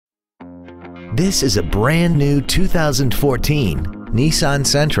This is a brand new 2014 Nissan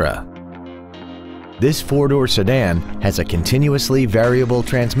Sentra. This four-door sedan has a continuously variable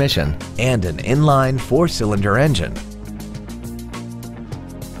transmission and an inline four-cylinder engine.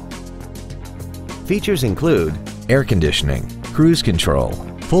 Features include air conditioning, cruise control,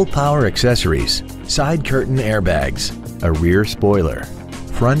 full power accessories, side curtain airbags, a rear spoiler,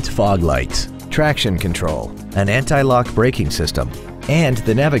 front fog lights, traction control, an anti-lock braking system, and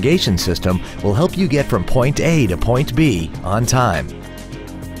the navigation system will help you get from point A to point B on time.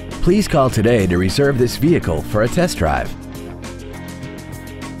 Please call today to reserve this vehicle for a test drive.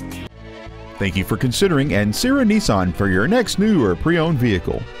 Thank you for considering Sentra Nissan for your next new or pre-owned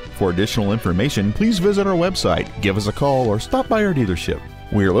vehicle. For additional information, please visit our website, give us a call, or stop by our dealership.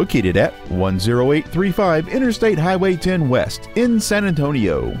 We are located at 10835 Interstate Highway 10 West in San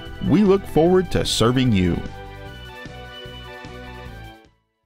Antonio. We look forward to serving you.